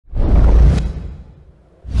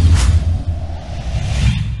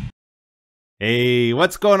Hey,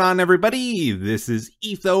 what's going on, everybody? This is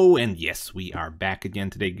Etho, and yes, we are back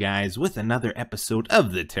again today, guys, with another episode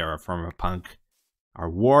of the TerraFirmaPunk, our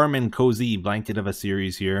warm and cozy blanket of a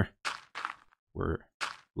series here, where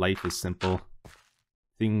life is simple,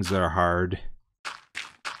 things are hard,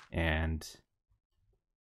 and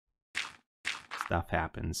stuff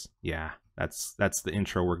happens. Yeah, that's the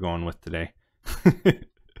intro we're going with today.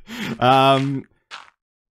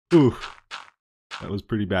 Ooh. That was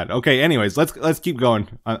pretty bad. Okay, anyways, let's keep going.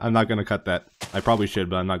 I'm not going to cut that. I probably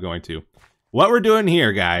should, but I'm not going to. What we're doing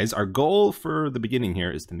here, guys, our goal for the beginning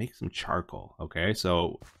here is to make some charcoal, okay?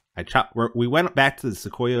 So we went back to the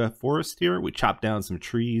sequoia forest here. We chopped down some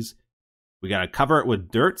trees. We got to cover it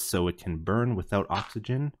with dirt so it can burn without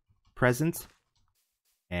oxygen present.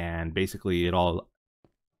 And basically, it all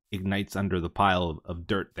ignites under the pile of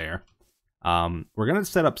dirt there. We're going to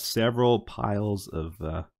set up several piles of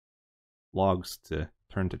logs to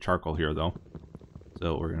turn to charcoal here, though.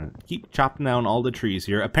 So we're gonna keep chopping down all the trees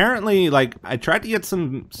here. Apparently, like, I tried to get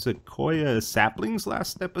some sequoia saplings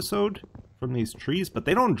last episode from these trees, but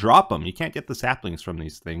they don't drop them. You can't get the saplings from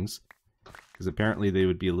these things because apparently they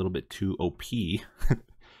would be a little bit too OP.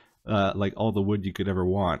 Like all the wood you could ever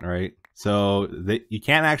want, right? So you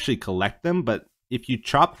can't actually collect them, but if you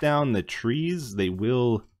chop down the trees, they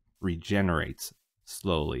will regenerate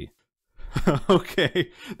slowly. Okay,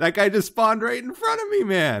 that guy just spawned right in front of me,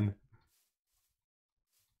 man.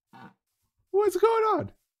 What's going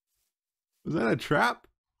on? Was that a trap?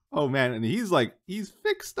 Oh man, and he's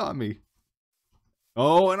fixed on me.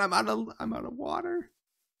 Oh, and I'm out of water.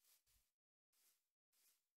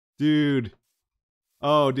 Dude.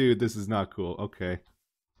 Oh, dude, this is not cool. Okay.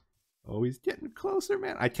 Oh, he's getting closer,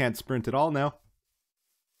 man. I can't sprint at all now.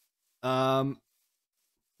 No.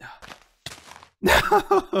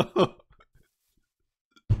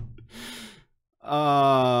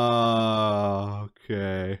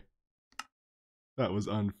 Okay. That was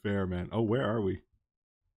unfair, man. Oh, where are we?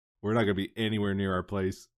 We're not gonna be anywhere near our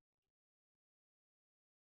place.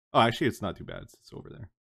 Oh, actually, it's not too bad. It's over there.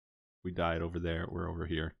 We died over there. We're over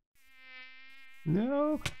here.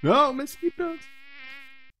 No. No, mosquitoes.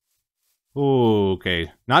 Oh,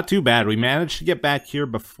 okay. Not too bad. We managed to get back here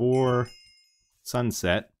before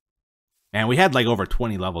sunset. And we had like over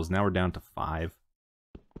 20 levels. Now we're down to 5.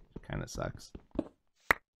 Kind of sucks.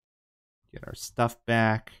 Get our stuff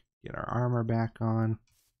back. Get our armor back on.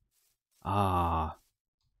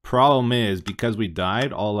 Problem is, because we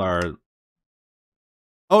died, all our...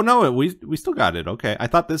 Oh, no, we still got it. Okay. I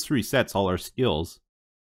thought this resets all our skills.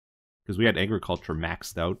 Because we had agriculture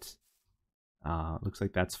maxed out. Looks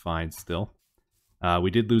like that's fine still.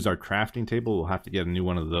 We did lose our crafting table. We'll have to get a new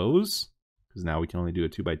one of those. Because now we can only do a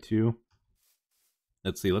 2x2.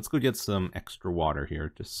 Let's see, let's go get some extra water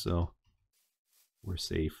here, just so we're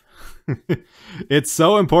safe. It's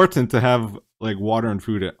so important to have, like, water and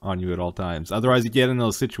food on you at all times. Otherwise, you get in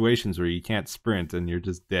those situations where you can't sprint and you're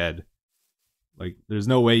just dead. Like, there's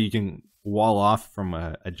no way you can wall off from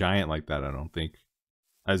a giant like that, I don't think.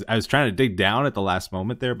 I was trying to dig down at the last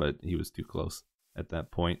moment there, but he was too close at that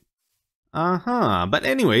point. But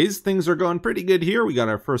anyways, things are going pretty good here. We got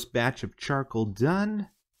our first batch of charcoal done.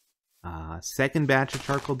 Second batch of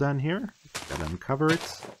charcoal done here. Gotta uncover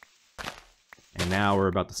it. And now we're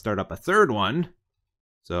about to start up a third one.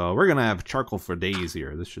 So we're gonna have charcoal for days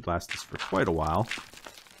here. This should last us for quite a while.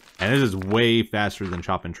 And this is way faster than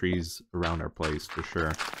chopping trees around our place, for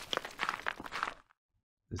sure.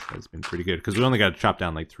 This has been pretty good, because we only got to chop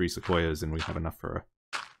down like 3 sequoias, and we have enough for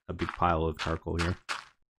a big pile of charcoal here.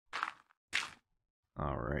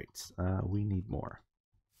 Alright, we need more.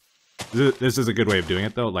 This is a good way of doing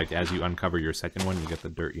it, though. Like, as you uncover your second one, you get the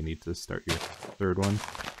dirt you need to start your third one.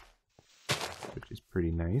 Which is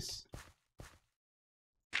pretty nice.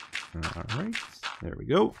 Alright, there we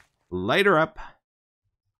go. Light her up.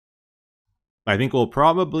 I think we'll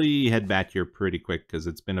probably head back here pretty quick, because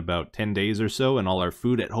it's been about 10 days or so, and all our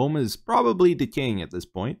food at home is probably decaying at this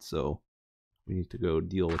point, so we need to go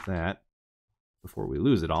deal with that before we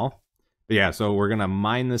lose it all. But yeah, so we're going to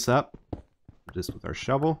mine this up just with our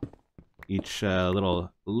shovel. Each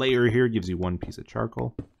little layer here gives you 1 piece of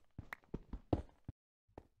charcoal.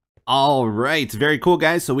 Alright, very cool,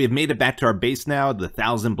 guys. So we have made it back to our base now. The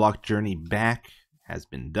 1,000-block journey back has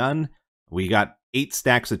been done. We got 8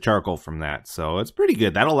 stacks of charcoal from that, so it's pretty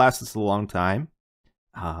good. That'll last us a long time.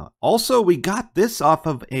 Also, we got this off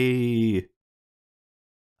of a...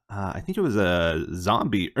 I think it was a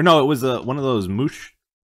zombie... Or no, it was one of those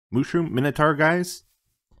mushroom minotaur guys.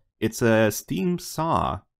 It's a steam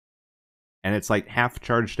saw. And it's like half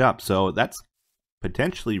charged up, so that's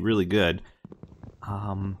potentially really good.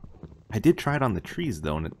 I did try it on the trees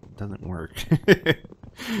though, and it doesn't work.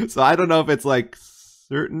 So I don't know if it's like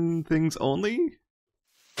certain things only.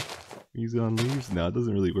 Use it on leaves? No, it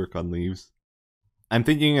doesn't really work on leaves. I'm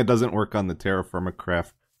thinking it doesn't work on the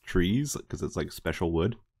TerraFirmaCraft trees because it's like special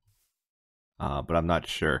wood. But I'm not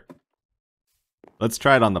sure. Let's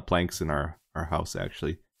try it on the planks in our house,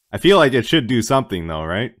 actually. I feel like it should do something, though,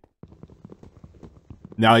 right?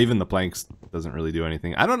 Now, even the planks doesn't really do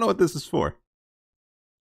anything. I don't know what this is for.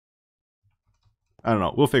 I don't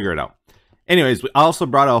know. We'll figure it out. Anyways, we also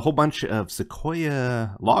brought a whole bunch of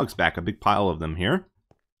sequoia logs back. A big pile of them here.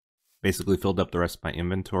 Basically filled up the rest of my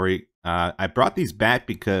inventory. I brought these back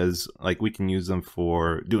because, like, we can use them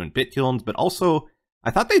for doing bit kilns, but also,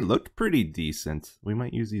 I thought they looked pretty decent. We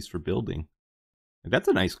might use these for building. That's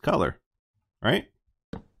a nice color, right?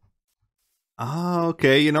 Oh,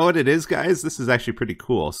 okay, you know what it is, guys? This is actually pretty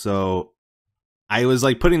cool. So, I was,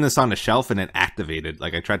 like, putting this on a shelf and it activated.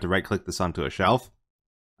 Like, I tried to right-click this onto a shelf.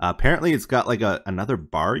 Apparently, it's got, like, another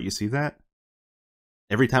bar. You see that?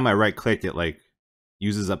 Every time I right-click, it, like,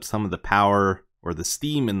 uses up some of the power or the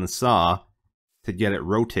steam in the saw to get it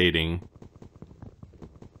rotating.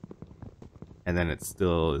 And then it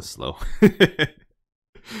still is slow.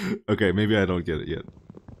 Okay, maybe I don't get it yet.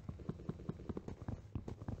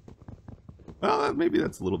 Well, maybe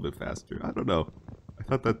that's a little bit faster. I don't know. I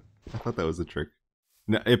thought that was a trick.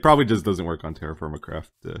 No, it probably just doesn't work on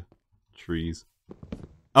TerraFirmaCraft trees.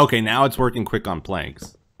 Okay, now it's working quick on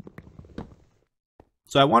planks.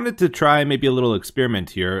 So I wanted to try maybe a little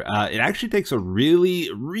experiment here. It actually takes a really,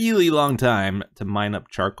 really long time to mine up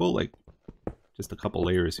charcoal, like just a couple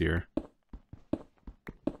layers here.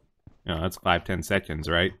 You know, that's 5-10 seconds,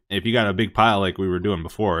 right? If you got a big pile like we were doing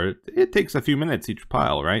before, it takes a few minutes each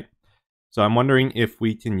pile, right? So I'm wondering if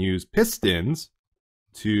we can use pistons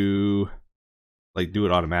to like do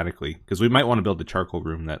it automatically, because we might want to build a charcoal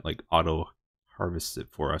room that like auto harvests it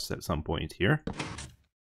for us at some point here.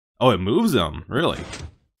 Oh, it moves them, really?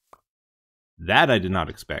 That I did not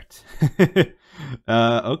expect.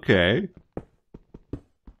 Okay.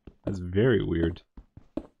 That's very weird.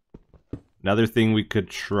 Another thing we could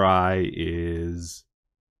try is...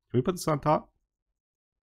 Can we put this on top?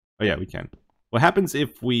 Oh yeah, we can. What happens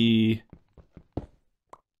if we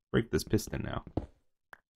break this piston now?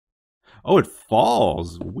 Oh, it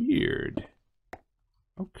falls. Weird.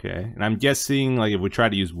 Okay. And I'm guessing, like, if we try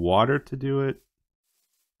to use water to do it,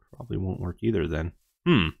 probably won't work either then.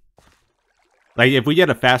 Like, if we get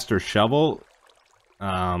a faster shovel,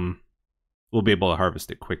 we'll be able to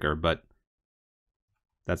harvest it quicker, but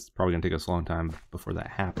that's probably going to take us a long time before that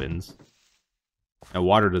happens. And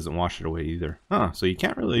water doesn't wash it away either. Huh, so you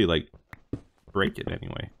can't really, like, break it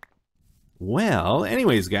anyway. Well,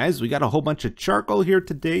 anyways, guys, we got a whole bunch of charcoal here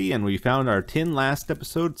today, and we found our tin last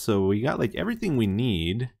episode, so we got, like, everything we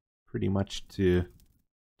need, pretty much, to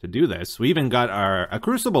do this. We even got a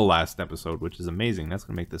crucible last episode, which is amazing. That's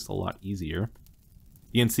going to make this a lot easier.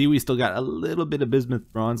 You can see we still got a little bit of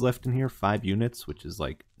bismuth bronze left in here, 5 units, which is,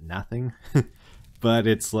 like, nothing. But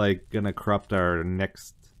it's, like, going to corrupt our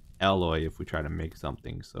next alloy if we try to make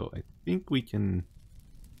something. So I think we can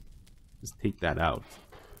just take that out.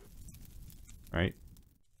 Right?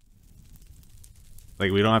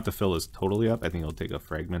 Like, we don't have to fill this totally up. I think it'll take a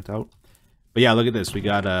fragment out. But yeah, look at this. We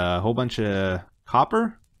got a whole bunch of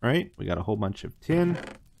copper, right? We got a whole bunch of tin.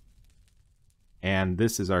 And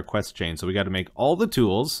this is our quest chain. So we got to make all the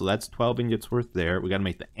tools. So that's 12 ingots worth there. We got to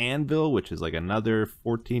make the anvil, which is like another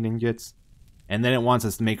 14 ingots. And then it wants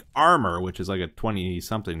us to make armor, which is like a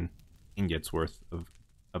 20-something ingots worth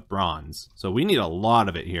of bronze. So we need a lot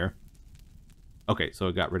of it here. Okay, so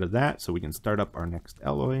we got rid of that. So we can start up our next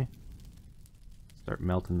alloy. Start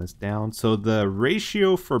melting this down. So the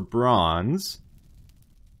ratio for bronze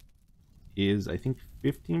is, I think,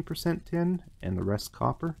 15% tin and the rest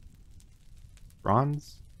copper.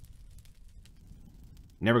 Bronze.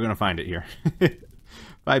 Never gonna find it here.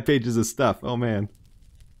 5 pages of stuff. Oh man.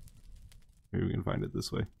 Maybe we can find it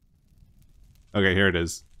this way. Okay, here it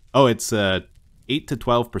is. Oh, it's 8 to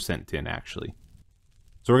 12% tin actually.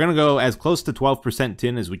 So we're gonna go as close to 12%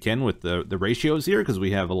 tin as we can with the ratios here, because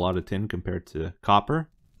we have a lot of tin compared to copper.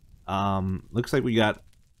 Looks like we got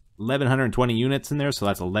 1120 units in there, so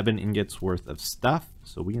that's 11 ingots worth of stuff.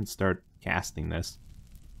 So we can start casting this.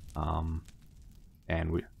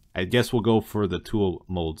 And I guess we'll go for the tool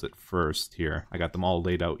molds at first here. I got them all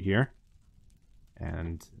laid out here.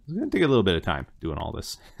 And it's going to take a little bit of time doing all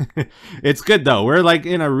this. It's good though. We're like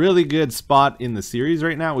in a really good spot in the series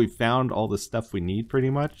right now. We found all the stuff we need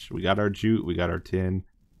pretty much. We got our jute, we got our tin.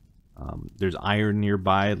 There's iron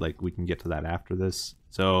nearby, like we can get to that after this.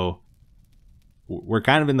 So we're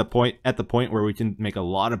kind of at the point where we can make a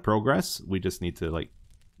lot of progress. We just need to like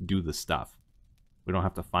do the stuff. We don't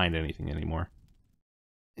have to find anything anymore.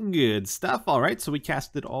 Good stuff. All right, so we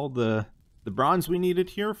casted all the bronze we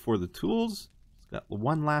needed here for the tools. Got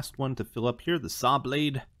one last one to fill up here, the saw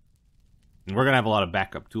blade. And we're gonna have a lot of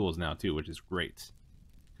backup tools now too, which is great,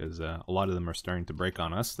 because a lot of them are starting to break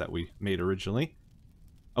on us that we made originally.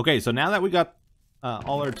 Okay, so now that we got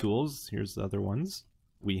all our tools, here's the other ones.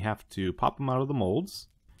 We have to pop them out of the molds.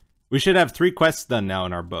 We should have 3 quests done now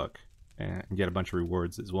in our book, and get a bunch of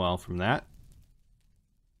rewards as well from that.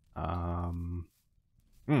 I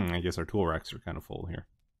guess our tool racks are kind of full here.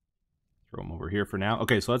 Throw them over here for now.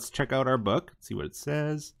 Okay, so let's check out our book, see what it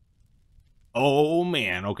says. Oh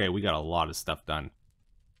man, okay, we got a lot of stuff done.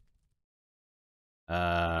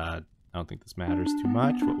 I don't think this matters too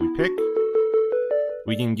much what we pick.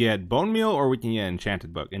 We can get bone meal or we can get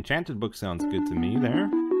enchanted book. Enchanted book sounds good to me there.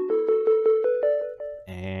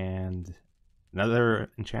 And another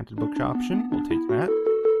enchanted book option, we'll take that.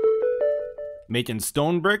 Making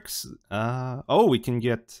stone bricks. Oh, we can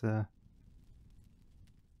get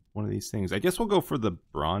one of these things. I guess we'll go for the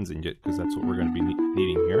bronze ingot because that's what we're going to be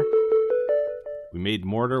needing here. We made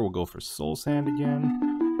mortar. We'll go for soul sand again.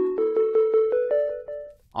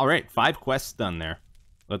 All right, 5 quests done there.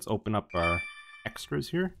 Let's open up our extras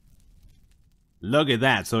here. Look at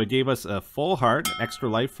that. So it gave us a full heart, extra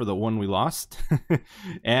life for the one we lost.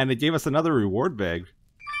 And it gave us another reward bag.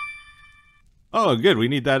 Oh, good. We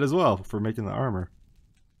need that as well for making the armor.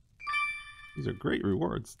 These are great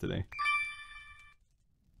rewards today.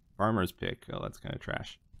 Farmer's pick. Oh, that's kind of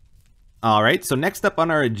trash. All right, so next up on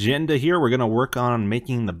our agenda here, we're going to work on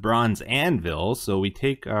making the bronze anvil. So we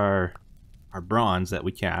take our bronze that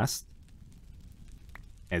we cast.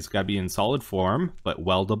 And it's got to be in solid form, but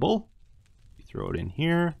weldable. We throw it in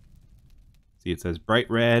here. See, it says bright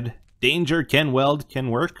red. Danger, can weld, can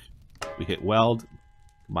work. We hit weld.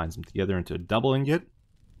 Combines them together into a double ingot.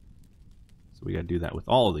 So we got to do that with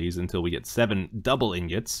all of these until we get 7 double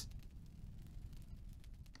ingots.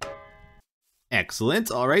 Excellent.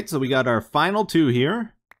 All right, so we got our final 2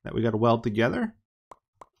 here that we got to weld together.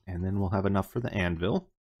 And then we'll have enough for the anvil.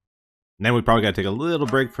 And then we probably got to take a little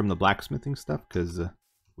break from the blacksmithing stuff because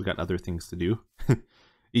we got other things to do.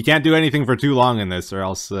 You can't do anything for too long in this or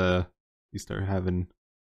else you start having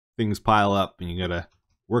things pile up and you got to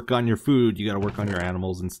work on your food, you gotta work on your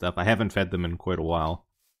animals and stuff. I haven't fed them in quite a while.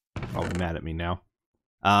 Probably mad at me now.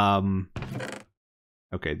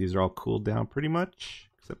 Okay, these are all cooled down pretty much,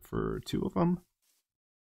 except for 2 of them.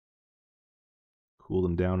 Cool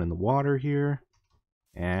them down in the water here.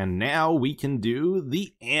 And now we can do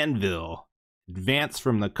the anvil. Advance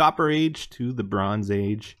from the Copper Age to the Bronze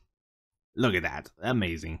Age. Look at that,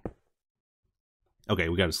 amazing. Okay,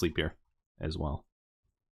 we gotta sleep here as well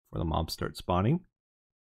before the mobs start spawning.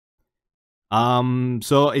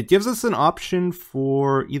 So it gives us an option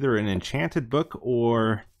for either an enchanted book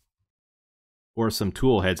or some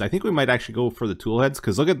tool heads. I think we might actually go for the tool heads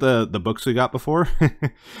because look at the books we got before.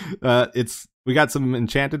 We got some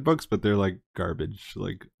enchanted books, but they're like garbage,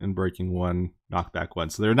 like Unbreaking 1, Knockback 1.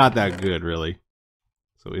 So they're not that good really.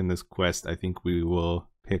 So in this quest, I think we will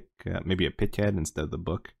pick maybe a pick head instead of the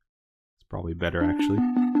book. It's probably better actually.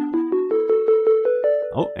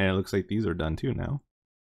 Oh, and it looks like these are done too now.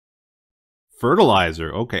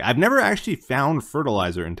 Fertilizer. Okay, I've never actually found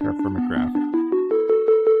fertilizer in TerraFirmaCraft.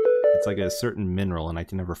 It's like a certain mineral, and I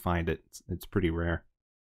can never find it. It's pretty rare.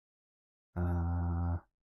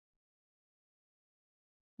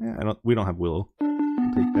 Yeah, we don't have willow.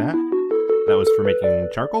 We'll take that. That was for making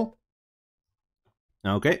charcoal.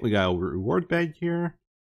 Okay, we got a reward bag here.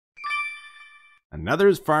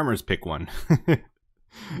 Another farmer's pick one. All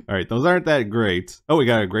right, those aren't that great. Oh, we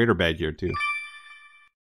got a greater bag here too.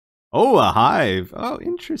 Oh, a hive. Oh,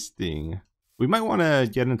 interesting. We might want to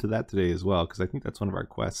get into that today as well, because I think that's one of our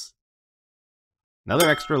quests. Another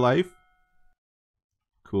extra life.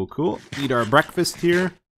 Cool, cool. Eat our breakfast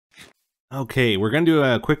here. Okay, we're going to do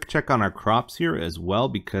a quick check on our crops here as well,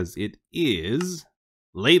 because it is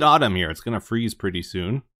late autumn here. It's going to freeze pretty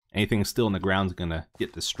soon. Anything still in the ground is going to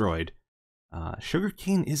get destroyed.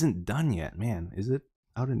 Sugarcane isn't done yet, man. Is it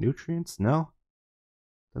out of nutrients? No.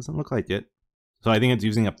 Doesn't look like it. So I think it's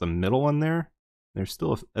using up the middle one there. There's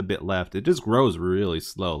still a bit left. It just grows really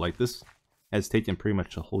slow. Like this has taken pretty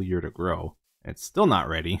much a whole year to grow. It's still not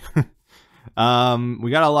ready. We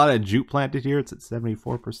got a lot of jute planted here. It's at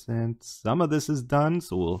 74%. Some of this is done,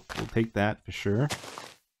 so we'll take that for sure.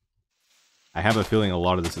 I have a feeling a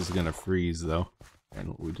lot of this is going to freeze though,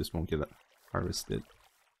 and we just won't get it harvested.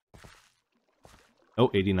 Oh,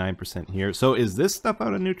 89% here. So is this stuff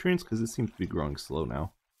out of nutrients? Because it seems to be growing slow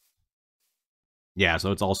now. Yeah,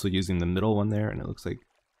 so it's also using the middle one there, and it looks like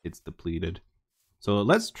it's depleted. So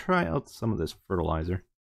let's try out some of this fertilizer.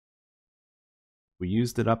 We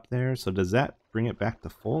used it up there, so does that bring it back to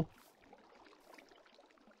full?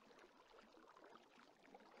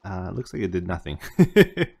 Looks like it did nothing.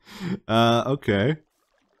 Okay.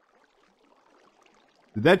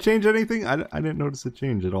 Did that change anything? I didn't notice a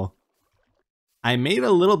change at all. I made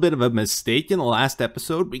a little bit of a mistake in the last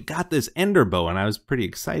episode. We got this ender bow, and I was pretty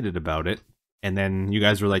excited about it. And then you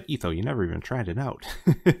guys were like, Etho, you never even tried it out.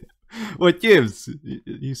 What gives?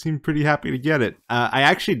 You seem pretty happy to get it. I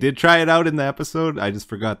actually did try it out in the episode. I just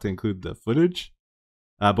forgot to include the footage.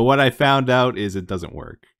 But what I found out is it doesn't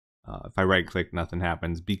work. If I right-click, nothing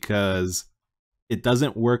happens because it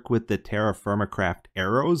doesn't work with the TerraFirmaCraft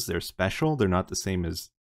arrows. They're special. They're not the same as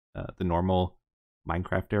the normal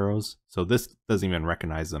Minecraft arrows. So this doesn't even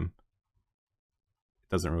recognize them.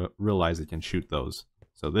 It doesn't realize it can shoot those.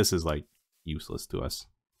 So this is like useless to us.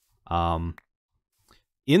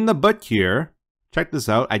 In the book here, check this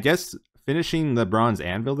out. I guess finishing the bronze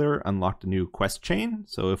anvil there unlocked a new quest chain.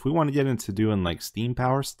 So if we want to get into doing like steam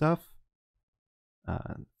power stuff,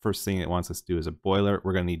 first thing it wants us to do is a boiler.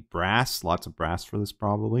 We're going to need brass, lots of brass for this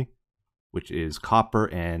probably, which is copper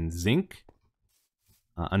and zinc.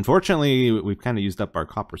 Unfortunately, we've kind of used up our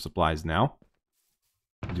copper supplies now,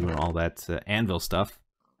 doing all that anvil stuff.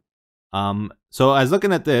 So I was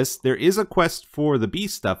looking at this, there is a quest for the bee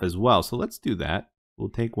stuff as well, so let's do that. We'll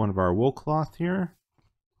take one of our wool cloth here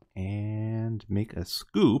and make a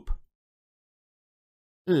scoop,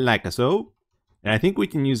 like so. And I think we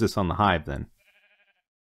can use this on the hive then.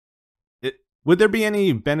 Would there be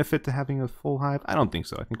any benefit to having a full hive? I don't think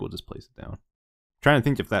so. I think we'll just place it down. I'm trying to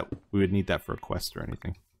think if we would need that for a quest or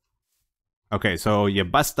anything. Okay, so you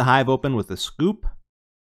bust the hive open with a scoop.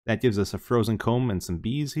 That gives us a frozen comb and some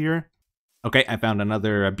bees here. Okay, I found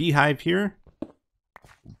another beehive here.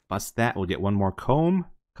 Bust that, we'll get one more comb,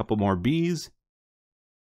 a couple more bees.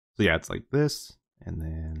 So yeah, it's like this, and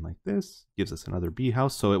then like this. Gives us another bee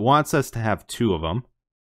house. So it wants us to have 2 of them.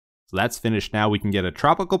 So that's finished now. We can get a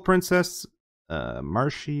tropical princess,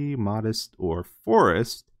 marshy, modest, or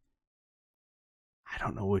forest. I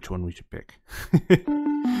don't know which one we should pick.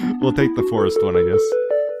 We'll take the forest one, I guess.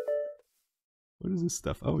 What is this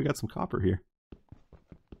stuff? Oh, we got some copper here.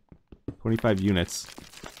 25 units.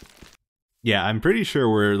 Yeah, I'm pretty sure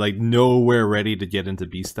we're like nowhere ready to get into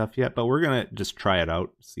bee stuff yet, but we're gonna just try it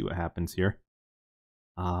out, see what happens here.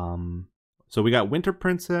 So we got Winter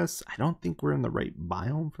Princess. I don't think we're in the right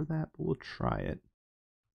biome for that, but we'll try it.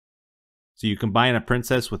 So you combine a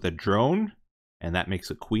princess with a drone, and that makes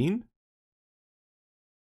a queen.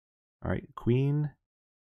 All right, queen.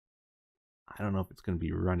 I don't know if it's going to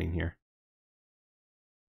be running here.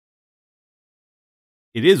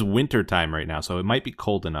 It is winter time right now, so it might be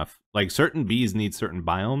cold enough. Like, certain bees need certain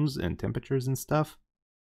biomes and temperatures and stuff.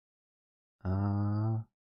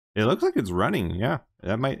 It looks like it's running. Yeah,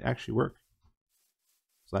 that might actually work.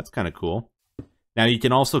 So that's kind of cool. Now, you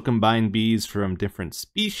can also combine bees from different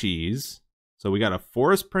species. So we got a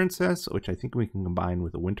forest princess, which I think we can combine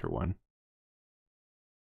with a winter one.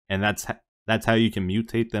 And that's how you can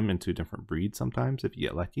mutate them into different breeds sometimes, if you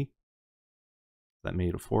get lucky. That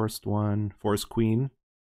made a forest one, forest queen.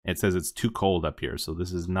 It says it's too cold up here, so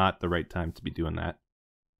this is not the right time to be doing that.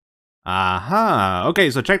 Aha! Okay,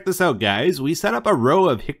 so check this out, guys. We set up a row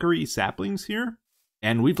of hickory saplings here,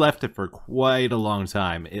 and we've left it for quite a long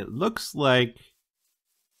time. It looks like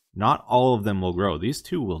not all of them will grow. These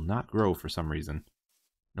 2 will not grow for some reason,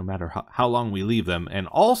 no matter how long we leave them. And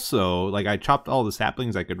also, like, I chopped all the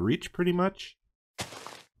saplings I could reach pretty much.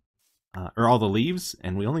 Or all the leaves,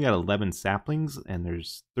 and we only got 11 saplings, and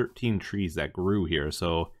there's 13 trees that grew here.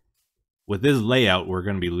 So with this layout, we're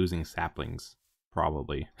going to be losing saplings,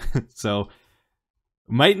 probably. So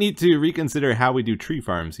might need to reconsider how we do tree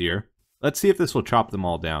farms here. Let's see if this will chop them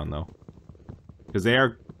all down, though. Because they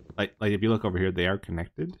are, like if you look over here, they are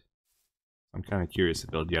connected. I'm kind of curious if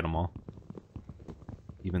it'll get them all.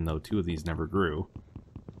 Even though 2 of these never grew.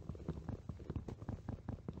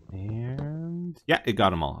 And yeah, it got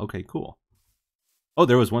them all. Okay, cool. Oh,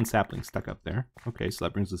 there was 1 sapling stuck up there. Okay, so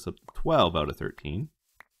that brings us up to 12 out of 13.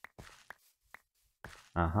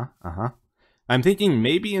 I'm thinking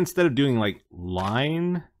maybe instead of doing like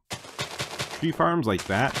line tree farms like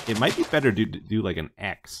that, it might be better to do like an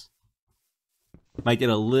X. Might get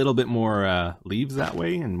a little bit more leaves that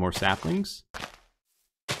way and more saplings.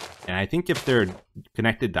 And I think if they're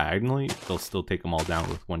connected diagonally, they'll still take them all down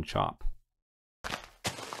with 1 chop.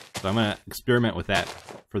 So I'm going to experiment with that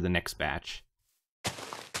for the next batch.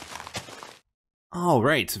 All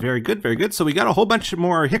right, very good, very good. So we got a whole bunch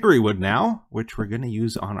more hickory wood now, which we're going to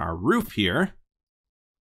use on our roof here.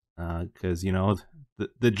 Because, you know,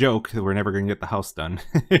 the joke that we're never going to get the house done.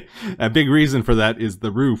 A big reason for that is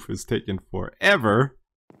the roof is taking forever.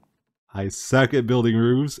 I suck at building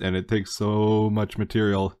roofs, and it takes so much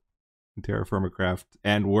material in TerraFirmaCraft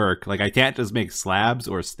and work. Like, I can't just make slabs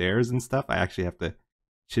or stairs and stuff. I actually have to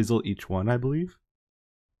chisel each one, I believe.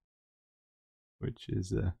 Which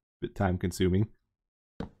is a bit time consuming.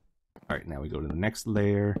 Alright, now we go to the next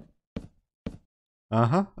layer.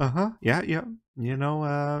 Yeah. You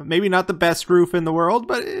know, maybe not the best roof in the world,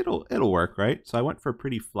 but it'll work, right? So I went for a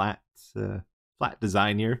pretty flat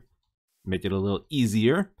design here. Make it a little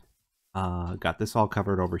easier. Got this all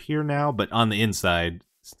covered over here now, but on the inside,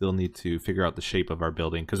 still need to figure out the shape of our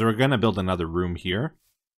building, because we're going to build another room here,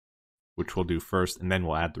 which we'll do first, and then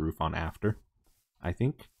we'll add the roof on after, I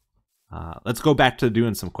think. Let's go back to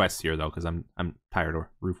doing some quests here, though, because I'm tired of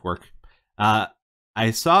roof work.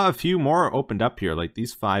 I saw a few more opened up here, like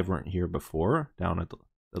these 5 weren't here before, down at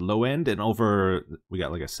the low end, and over, we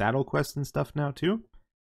got like a saddle quest and stuff now, too.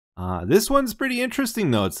 This one's pretty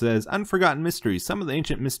interesting, though. It says, Unforgotten Mysteries. Some of the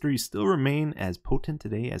ancient mysteries still remain as potent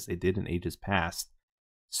today as they did in ages past.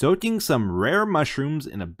 Soaking some rare mushrooms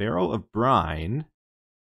in a barrel of brine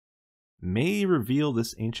may reveal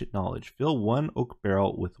this ancient knowledge. Fill 1 oak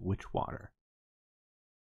barrel with witch water.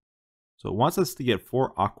 So it wants us to get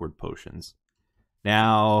 4 awkward potions.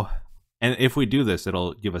 Now, and if we do this,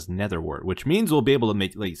 it'll give us nether wart, which means we'll be able to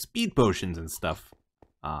make like speed potions and stuff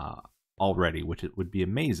already, which it would be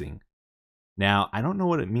amazing. Now, I don't know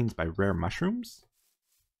what it means by rare mushrooms.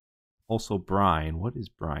 Also brine. What is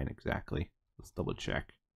brine exactly? Let's double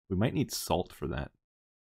check. We might need salt for that.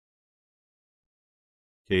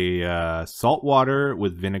 Okay, salt water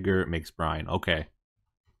with vinegar makes brine. Okay.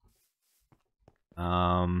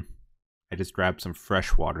 I just grabbed some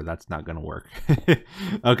fresh water. That's not going to work.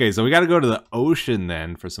 Okay, so we got to go to the ocean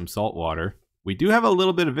then for some salt water. We do have a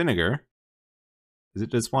little bit of vinegar. Does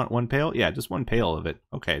it just want 1 pail? Yeah, just 1 pail of it.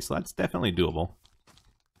 Okay, so that's definitely doable.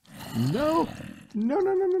 No!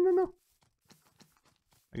 No.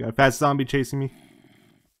 I got a fast zombie chasing me.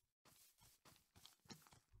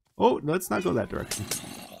 Oh, let's not go that direction.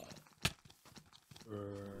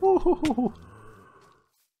 Oh.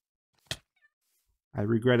 I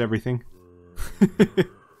regret everything.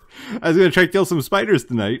 I was gonna try to kill some spiders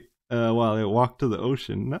tonight while I walked to the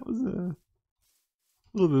ocean. That was a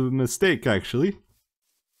little bit of a mistake, actually.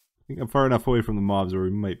 I think I'm far enough away from the mobs where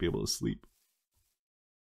we might be able to sleep.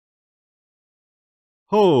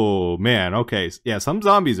 Oh, man, okay. Yeah, some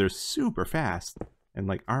zombies are super fast and,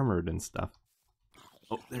 like, armored and stuff.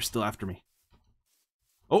 Oh, they're still after me.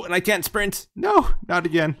 Oh, and I can't sprint! No, not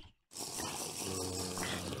again.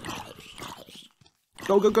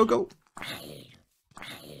 Go!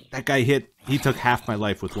 That guy he took half my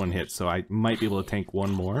life with 1 hit, so I might be able to tank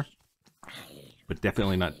 1 more. But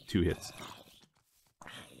definitely not 2 hits.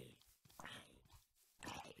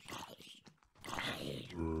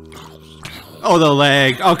 Oh, the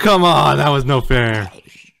leg! Oh, come on! That was no fair!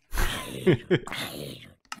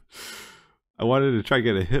 I wanted to try to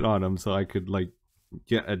get a hit on him so I could, like,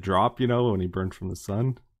 get a drop, you know, when he burned from the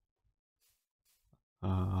sun.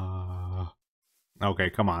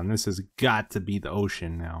 Okay, come on. This has got to be the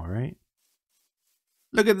ocean now, right?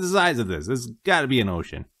 Look at the size of this. This has got to be an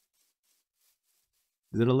ocean.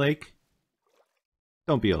 Is it a lake?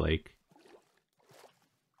 Don't be a lake.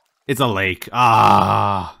 It's a lake.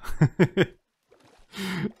 Ah!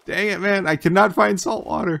 Dang it, man. I cannot find salt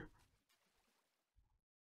water.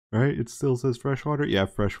 Right? It still says freshwater? Yeah,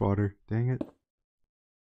 freshwater. Dang it.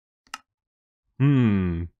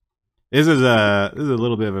 This is a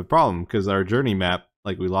little bit of a problem, because our journey map,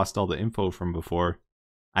 like, we lost all the info from before.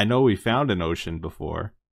 I know we found an ocean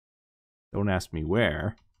before. Don't ask me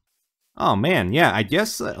where. Oh man, yeah, I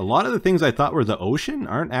guess a lot of the things I thought were the ocean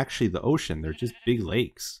aren't actually the ocean. They're just big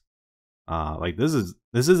lakes. Like this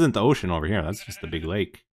isn't the ocean over here. That's just a big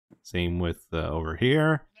lake. Same with over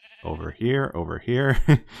here, over here.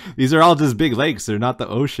 These are all just big lakes. They're not the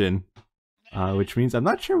ocean. Which means I'm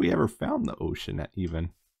not sure we ever found the ocean even.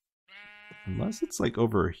 Unless it's like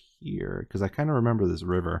over here, because I kind of remember this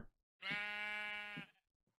river.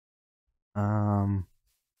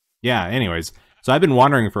 Yeah, anyways. So I've been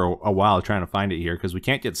wandering for a while trying to find it here, because we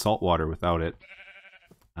can't get salt water without it.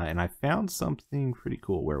 And I found something pretty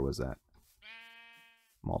cool. Where was that?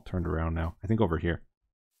 I'm all turned around now. I think over here.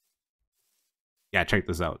 Yeah, check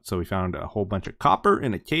this out. So we found a whole bunch of copper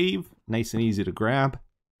in a cave. Nice and easy to grab.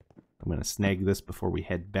 I'm going to snag this before we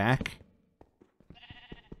head back.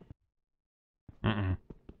 We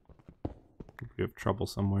have trouble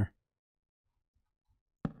somewhere.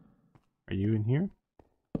 Are you in here?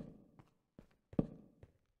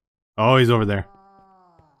 Oh, he's over there.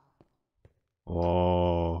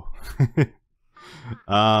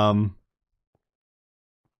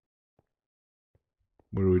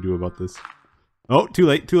 What do we do about this? Oh, too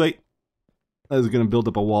late, too late. I was gonna build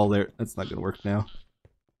up a wall there. That's not gonna work now.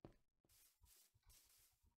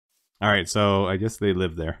 Alright, so I guess they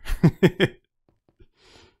live there.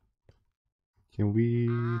 Can we...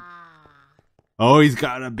 Oh, he's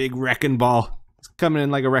got a big wrecking ball. He's coming in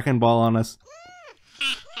like a wrecking ball on us.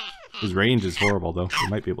 His range is horrible, though. We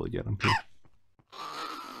might be able to get him.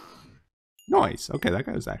 Nice. Okay, that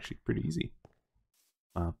guy was actually pretty easy.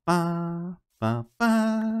 Ba -ba, ba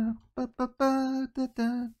 -ba, ba -ba -ba, da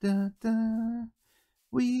 -da -da -da.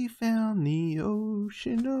 We found the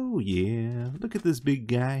ocean. Oh yeah! Look at this big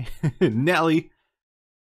guy, Nelly.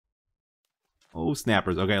 Oh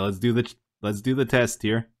snappers! Okay, let's do the test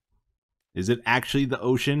here. Is it actually the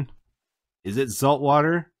ocean? Is it salt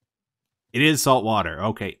water? It is salt water.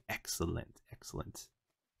 Okay, excellent, excellent.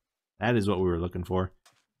 That is what we were looking for.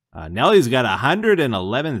 Nelly's got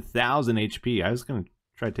 111,000 HP. I was gonna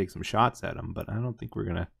try to take some shots at him, but I don't think we're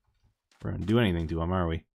gonna do anything to him, are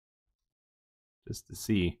we? Just to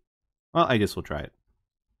see. Well, I guess we'll try it.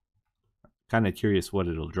 Kind of curious what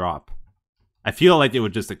it'll drop. I feel like it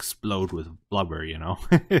would just explode with blubber, you know?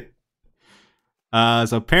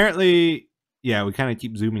 So apparently, yeah, we kind of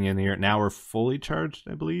keep zooming in here. Now we're fully charged,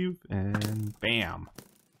 I believe. And bam.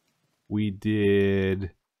 We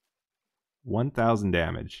did 1,000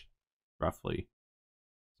 damage, roughly.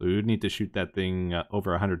 So we would need to shoot that thing over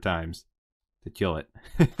 100 times to kill it.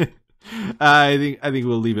 I think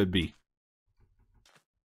we'll leave it be.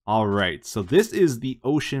 All right, so this is the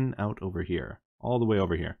ocean out over here, all the way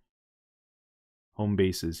over here. Home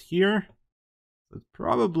base is here. It's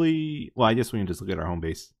probably, well, I guess we can just look at our home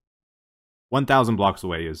base. 1,000 blocks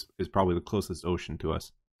away is probably the closest ocean to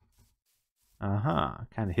us. Kind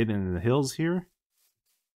of hidden in the hills here.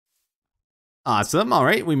 Awesome. All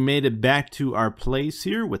right, we made it back to our place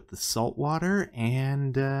here with the salt water,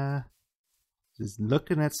 and just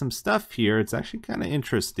looking at some stuff here. It's actually kind of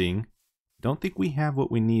interesting. Don't think we have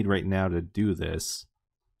what we need right now to do this,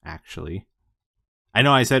 actually. I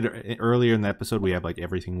know I said earlier in the episode we have like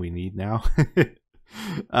everything we need now.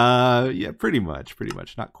 Yeah, pretty much.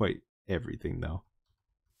 Not quite everything though.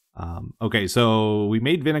 Okay, so we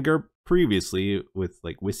made vinegar previously with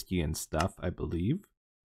like whiskey and stuff, I believe.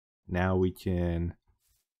 Now we can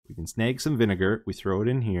snag some vinegar. We throw it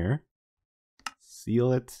in here,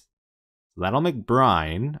 seal it. That'll make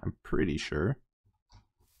brine, I'm pretty sure.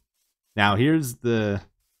 Now here's the,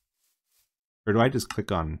 or do I just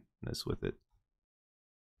click on this with it?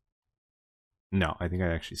 No, I think I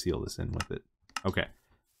actually seal this in with it. Okay.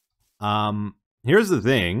 Here's the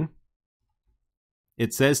thing.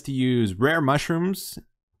 It says to use rare mushrooms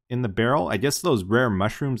in the barrel. I guess those rare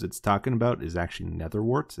mushrooms it's talking about is actually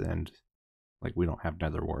netherwort, and like we don't have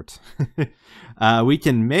netherwort. We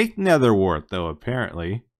can make netherwort though,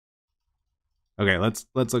 apparently. Okay, let's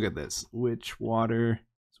look at this. Witch water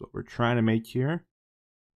is what we're trying to make here.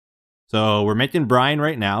 So we're making brine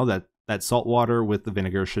right now. That salt water with the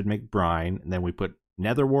vinegar should make brine, and then we put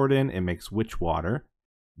netherwort in, it makes witch water.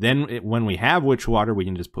 Then when we have witch water, we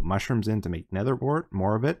can just put mushrooms in to make netherwort,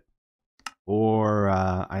 more of it. Or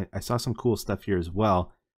I saw some cool stuff here as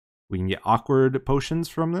well. We can get awkward potions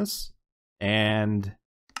from this, and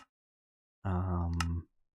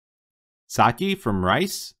sake from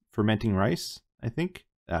rice, fermenting rice, I think,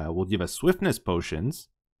 will give us swiftness potions.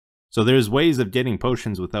 So there's ways of getting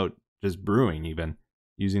potions without just brewing even.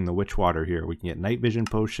 Using the witch water here, we can get night vision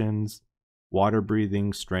potions, water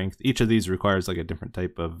breathing, strength. Each of these requires like a different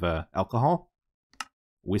type of alcohol.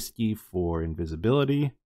 Whiskey for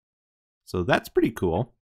invisibility. So that's pretty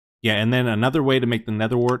cool. Yeah, and then another way to make the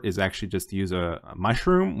netherwort is actually just to use a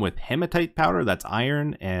mushroom with hematite powder, that's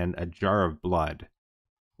iron, and a jar of blood.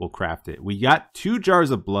 We'll craft it. We got 2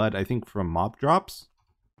 jars of blood, I think, from mob drops.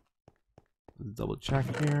 Let's double check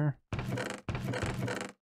here.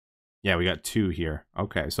 Yeah, we got 2 here.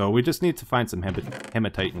 Okay, so we just need to find some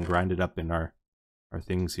hematite and grind it up in our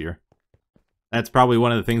things here. That's probably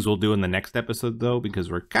one of the things we'll do in the next episode, though, because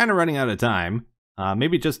we're kind of running out of time.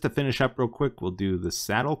 Maybe just to finish up real quick, we'll do the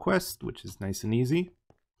saddle quest, which is nice and easy.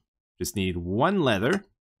 Just need 1 leather.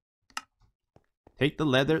 Take the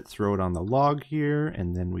leather, throw it on the log here,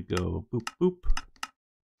 and then we go boop, boop,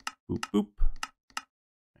 boop, boop.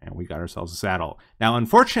 And we got ourselves a saddle. Now,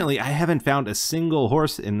 unfortunately, I haven't found a single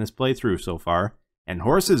horse in this playthrough so far. And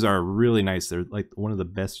horses are really nice. They're like one of the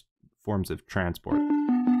best forms of transport.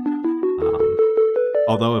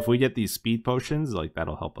 Although if we get these speed potions, like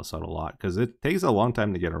that'll help us out a lot. Because it takes a long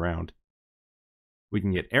time to get around. We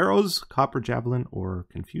can get arrows, copper javelin, or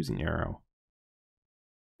confusing arrow.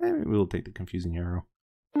 Maybe we'll take the confusing arrow.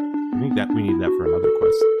 think that we need that for another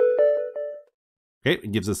quest. Okay,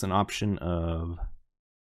 it gives us an option of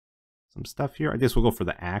some stuff here. I guess we'll go for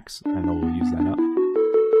the axe. I know we'll use that up.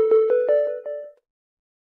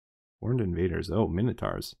 Horned invaders. Oh,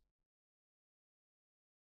 minotaurs.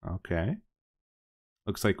 Okay.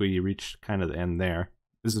 Looks like we reached kind of the end there.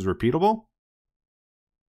 This is repeatable?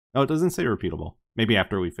 Oh, it doesn't say repeatable. Maybe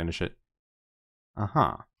after we finish it.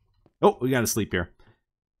 Uh-huh. Oh, we gotta sleep here.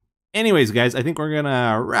 Anyways, guys, I think we're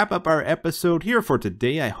gonna wrap up our episode here for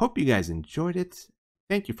today. I hope you guys enjoyed it.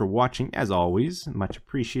 Thank you for watching, as always. Much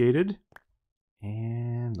appreciated.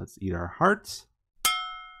 And let's eat our hearts.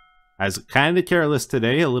 I was kind of careless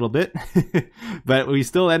today, a little bit. But we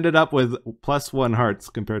still ended up with +1 hearts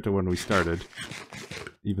compared to when we started.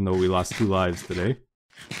 Even though we lost 2 lives today.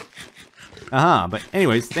 But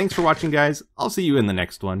anyways, thanks for watching, guys. I'll see you in the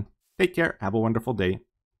next one. Take care. Have a wonderful day.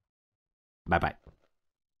 Bye-bye.